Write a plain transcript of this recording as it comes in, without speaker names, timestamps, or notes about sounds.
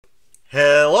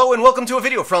Hello and welcome to a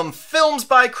video from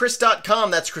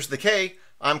filmsbychris.com. That's Chris with a K.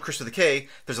 I'm Chris with a K.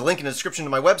 There's a link in the description to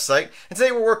my website. And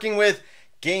today we're working with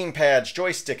game pads,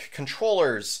 joystick,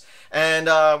 controllers, and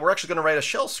we're actually going to write a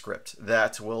shell script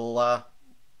that will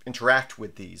interact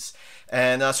with these.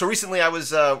 And so recently I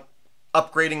was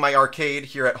upgrading my arcade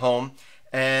here at home,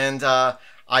 and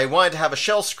I wanted to have a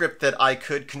shell script that I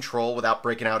could control without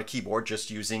breaking out a keyboard,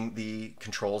 just using the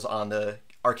controls on the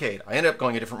arcade. I ended up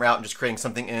going a different route and just creating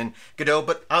something in Godot,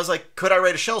 but I was like, could I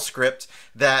write a shell script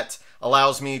that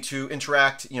allows me to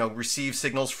interact, receive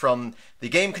signals from the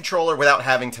game controller without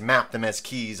having to map them as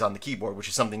keys on the keyboard, which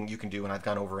is something you can do and I've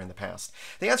gone over in the past.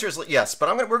 The answer is yes, but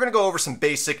we're going to go over some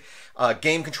basic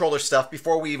game controller stuff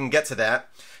before we even get to that.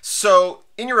 So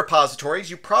in your repositories,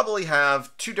 you probably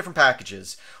have two different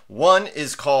packages. One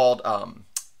is called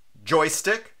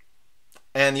Joystick,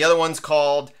 and the other one's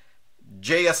called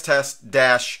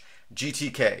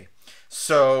JSTest-GTK.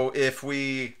 So if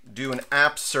we do an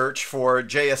app search for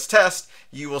JSTest,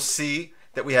 you will see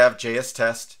that we have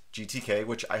JSTest-GTK,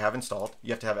 which I have installed.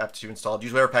 You have to have apt2 installed.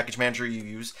 Use whatever package manager you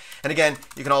use. And again,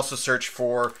 you can also search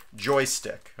for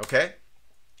Joystick, okay?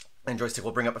 And Joystick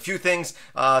will bring up a few things.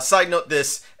 Side note,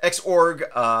 this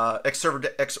Xorg,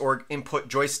 Xserver input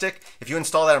joystick, if you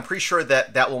install that, I'm pretty sure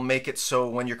that will make it so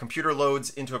when your computer loads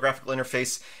into a graphical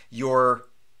interface, your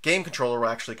game controller will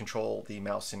actually control the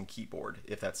mouse and keyboard,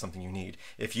 if that's something you need.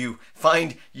 If you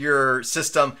find your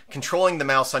system controlling the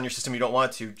mouse on your system you don't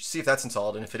want to, see if that's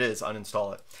installed, and if it is,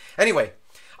 uninstall it. Anyway,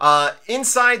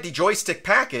 inside the joystick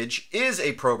package is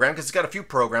a program, because it's got a few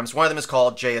programs. One of them is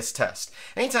called JSTest.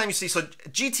 Anytime you see, so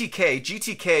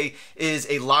GTK is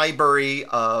a library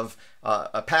of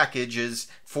packages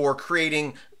for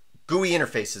creating GUI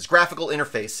interfaces, graphical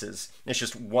interfaces. It's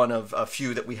just one of a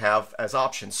few that we have as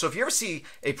options. So if you ever see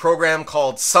a program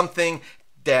called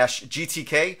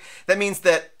something-GTK, that means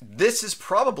that this is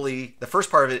probably, the first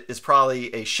part of it is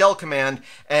probably a shell command,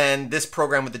 and this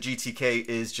program with the GTK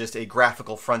is just a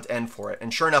graphical front end for it.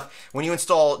 And sure enough, when you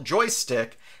install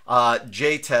Joystick,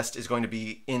 JTest is going to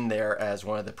be in there as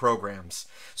one of the programs.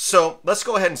 So let's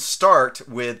go ahead and start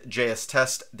with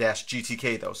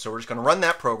JSTest-GTK though. So we're just going to run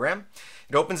that program.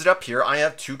 It opens it up here. I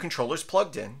have two controllers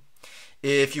plugged in.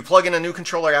 If you plug in a new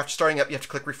controller after starting up, you have to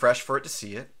click refresh for it to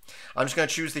see it. I'm just going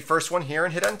to choose the first one here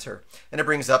and hit enter. And it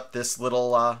brings up this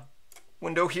little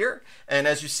window here. And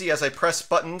as you see, as I press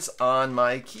buttons on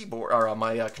my keyboard or on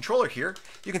my controller here,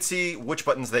 you can see which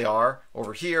buttons they are.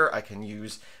 Over here, I can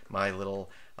use my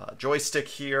little joystick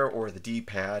here or the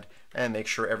D-pad and make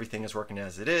sure everything is working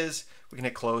as it is. We can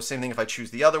hit close. Same thing if I choose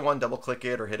the other one, double click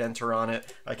it or hit enter on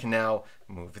it. I can now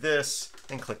move this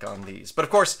and click on these. But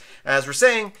of course, as we're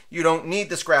saying, you don't need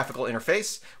this graphical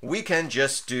interface. We can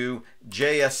just do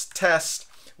JSTest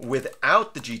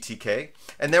without the GTK,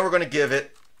 and then we're going to give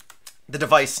it the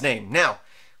device name. Now,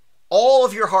 all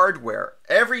of your hardware,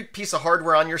 every piece of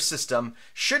hardware on your system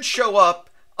should show up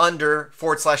under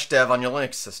 /dev on your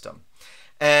Linux system.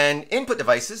 And input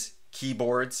devices,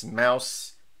 keyboards,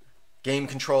 mouse, game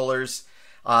controllers,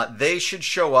 they should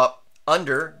show up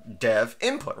under dev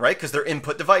input, right? Because they're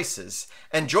input devices.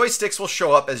 And joysticks will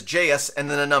show up as JS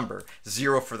and then a number.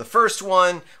 0 for the first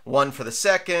one, 1 for the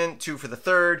second, 2 for the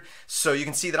third. So you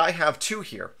can see that I have 2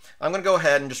 here. I'm going to go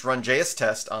ahead and just run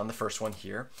JSTest on the first one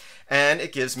here. And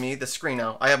it gives me the screen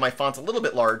now. I have my font a little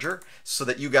bit larger so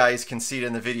that you guys can see it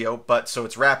in the video, but so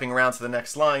it's wrapping around to the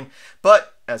next line.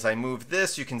 But as I move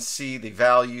this, you can see the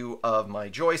value of my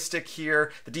joystick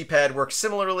here. The D-pad works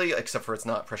similarly, except for it's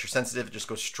not pressure sensitive. It just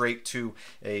goes straight to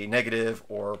a negative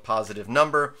or positive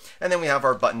number. And then we have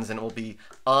our buttons, and it will be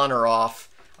on or off,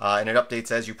 and it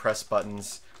updates as you press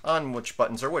buttons on which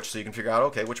buttons are which. So you can figure out,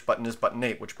 okay, which button is button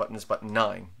 8, which button is button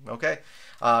 9, okay?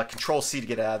 Control C to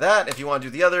get out of that. If you want to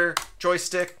do the other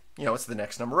joystick, it's the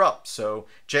next number up. So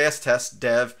JSTest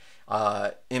dev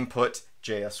input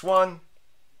JS1,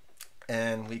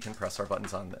 and we can press our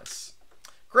buttons on this.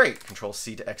 Great, Control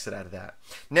C to exit out of that.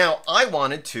 Now, I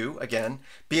wanted to, again,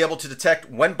 be able to detect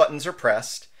when buttons are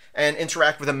pressed and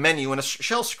interact with a menu in a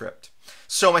shell script.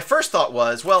 So my first thought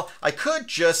was, well, I could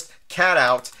just cat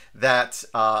out that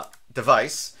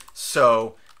device.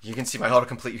 So you can see my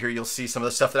autocomplete here. You'll see some of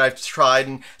the stuff that I've tried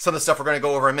and some of the stuff we're going to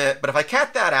go over in a minute. But if I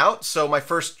cat that out, so my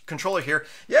first controller here,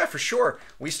 yeah, for sure,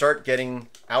 we start getting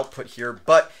output here.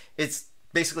 But it's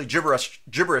basically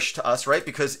gibberish to us, right?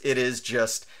 Because it is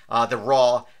just the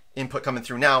raw input coming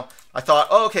through. Now, I thought,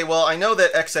 oh, okay, well, I know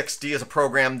that XXD is a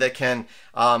program that can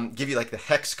give you like the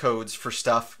hex codes for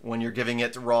stuff when you're giving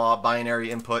it raw binary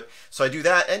input. So I do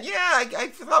that, and yeah, I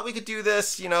thought we could do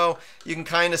this. You can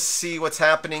kind of see what's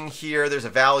happening here. There's a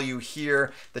value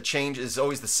here. The change is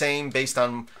always the same based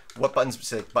on what buttons,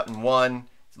 say button 1,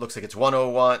 it looks like it's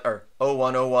 101 or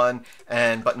 0101,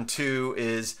 and button 2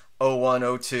 is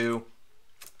 0102.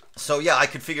 So yeah, I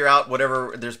could figure out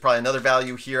whatever, there's probably another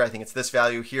value here. I think it's this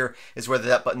value here is whether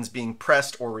that button's being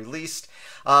pressed or released.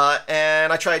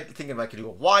 And I tried thinking if I could do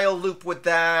a while loop with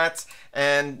that,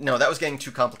 and no, that was getting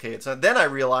too complicated. So then I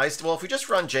realized, well, if we just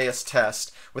run JS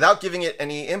test without giving it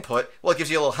any input, well, it gives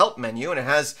you a little help menu, and it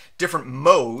has different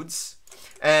modes.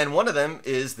 And one of them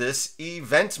is this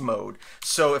event mode.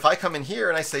 So if I come in here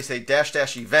and I say dash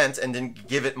dash event and then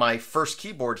give it my first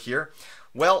keyboard here,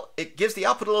 well, it gives the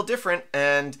output a little different,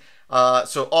 and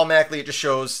so automatically it just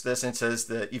shows this, and it says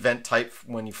the event type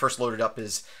when you first load it up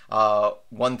is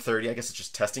 130. I guess it's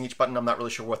just testing each button. I'm not really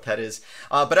sure what that is.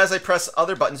 But as I press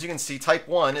other buttons, you can see type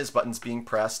 1 is buttons being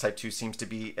pressed. Type 2 seems to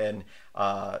be in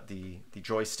the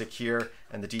joystick here,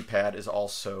 and the D-pad is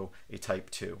also a type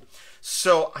 2.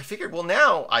 So I figured, well,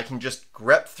 now I can just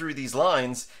grep through these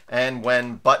lines, and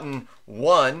when button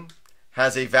 1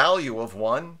 has a value of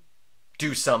 1,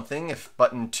 do something. If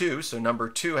button 2, so number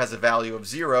 2, has a value of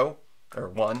 0 or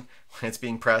 1 when it's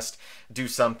being pressed, do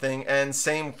something. And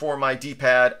same for my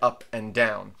D-pad up and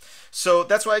down. So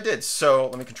that's what I did. So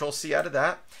let me Control C out of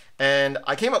that. And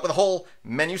I came up with a whole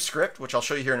menu script, which I'll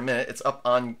show you here in a minute. It's up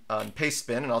on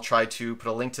Pastebin, and I'll try to put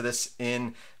a link to this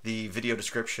in the video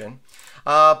description.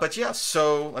 But yeah,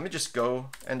 so let me just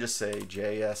go and just say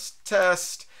JS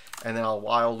test, and then I'll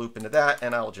while loop into that,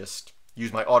 and I'll just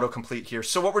use my autocomplete here.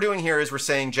 So what we're doing here is we're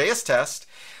saying JS test,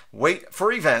 wait for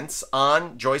events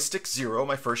on joystick 0,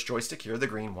 my first joystick here, the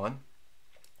green one.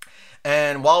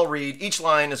 And while read, each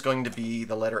line is going to be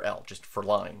the letter L, just for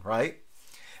line, right?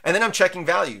 And then I'm checking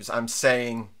values. I'm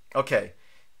saying, okay,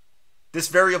 this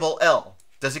variable L,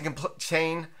 does it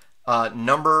contain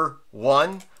number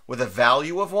 1 with a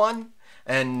value of 1?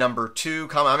 And number 2,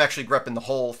 comma, I'm actually grepping the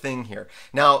whole thing here.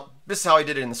 Now, this is how I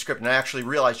did it in the script, and I actually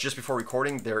realized just before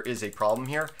recording there is a problem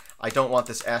here. I don't want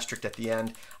this asterisk at the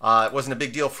end. It wasn't a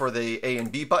big deal for the A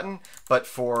and B button, but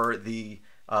for the,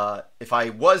 if I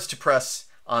was to press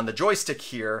on the joystick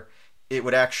here, it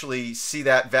would actually see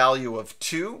that value of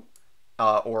 2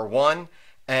 or 1,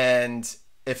 and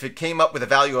if it came up with a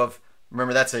value of,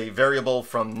 remember, that's a variable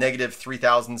from negative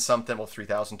 3,000 something, well,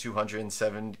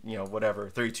 3,207, you know, whatever,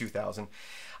 32,000.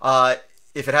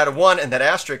 If it had a 1 and that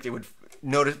asterisk, it would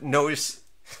notice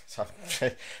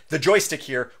the joystick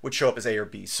here would show up as A or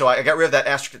B. So I got rid of that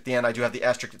asterisk at the end. I do have the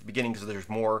asterisk at the beginning because there's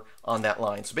more on that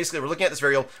line. So basically, we're looking at this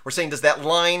variable. We're saying, does that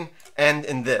line end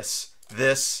in this,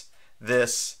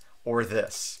 or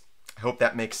this? I hope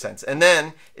that makes sense. And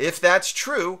then, if that's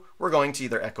true, we're going to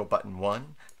either echo button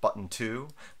 1, button 2,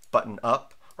 button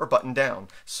up, or button down.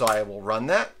 So I will run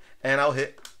that, and I'll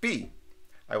hit B.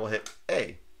 I will hit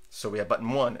A. So we have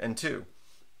button 1 and 2.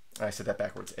 I said that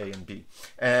backwards, A and B.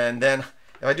 And then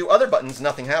if I do other buttons,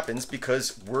 nothing happens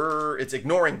because it's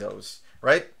ignoring those,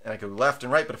 right? And I go left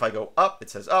and right, but if I go up, it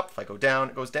says up. If I go down,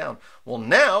 it goes down. Well,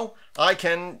 now I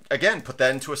can, again, put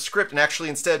that into a script and actually,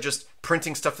 instead of just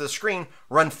printing stuff to the screen,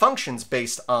 run functions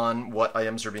based on what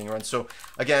items are being run. So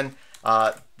again,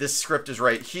 this script is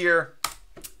right here.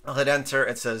 I'll hit enter.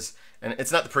 It says, and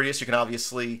it's not the prettiest. You can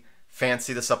obviously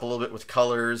fancy this up a little bit with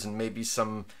colors and maybe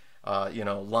some, you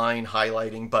know, line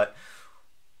highlighting. But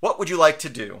what would you like to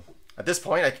do? At this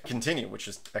point, I can continue, which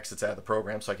just exits out of the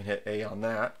program, so I can hit A on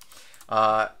that.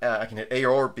 I can hit A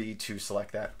or B to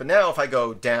select that. But now if I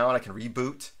go down, I can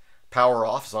reboot, power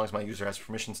off, as long as my user has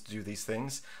permissions to do these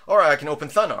things. Or I can open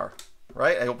Thunar,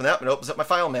 right? I open that and it opens up my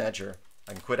file manager.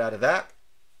 I can quit out of that.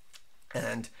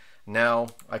 And now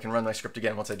I can run my script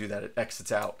again. Once I do that, it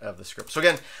exits out of the script. So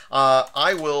again,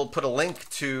 I will put a link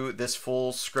to this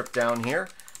full script down here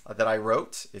that I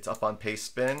wrote. It's up on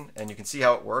Pastebin, and you can see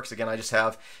how it works. Again, I just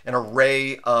have an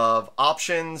array of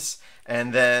options,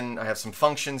 and then I have some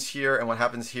functions here, and what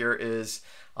happens here is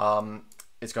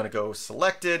it's going to go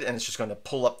selected, and it's just going to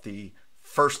pull up the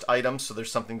first item, so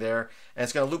there's something there, and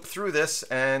it's going to loop through this,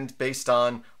 and based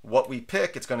on what we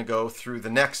pick, it's going to go through the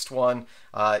next one,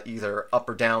 either up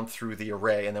or down through the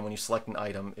array, and then when you select an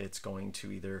item, it's going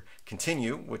to either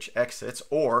continue, which exits,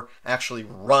 or actually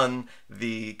run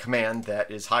the command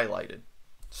that is highlighted.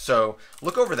 So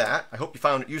look over that. I hope you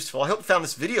found it useful. I hope you found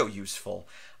this video useful.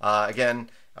 Again,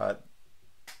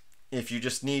 if you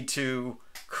just need to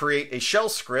create a shell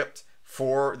script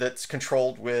that's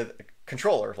controlled with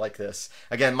controller like this.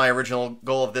 Again, my original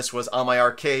goal of this was on my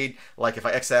arcade, like if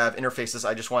I have interfaces,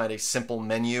 I just wanted a simple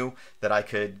menu that I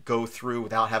could go through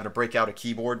without having to break out a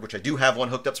keyboard, which I do have one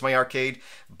hooked up to my arcade,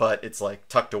 but it's like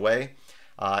tucked away.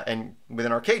 And with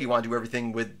an arcade, you want to do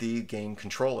everything with the game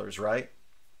controllers, right?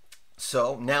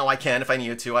 So now I can, if I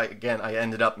needed to. I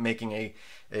ended up making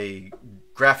a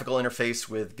graphical interface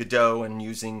with Godot and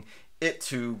using it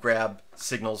to grab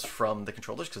signals from the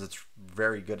controllers because it's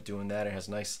very good at doing that. It has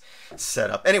a nice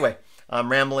setup. Anyway,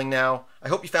 I'm rambling now. I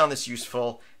hope you found this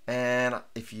useful, and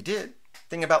if you did,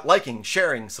 think about liking,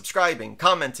 sharing, subscribing,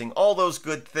 commenting, all those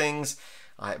good things.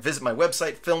 Visit my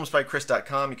website,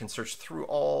 filmsbychris.com. You can search through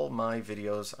all my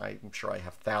videos. I'm sure I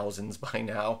have thousands by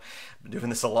now. I've been doing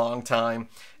this a long time.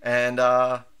 And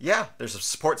yeah, there's a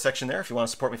support section there if you want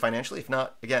to support me financially. If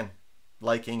not, again,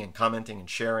 liking and commenting and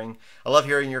sharing. I love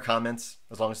hearing your comments,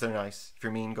 as long as they're nice. If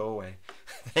you're mean, go away.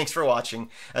 Thanks for watching.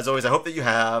 As always, I hope that you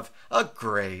have a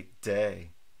great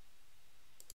day.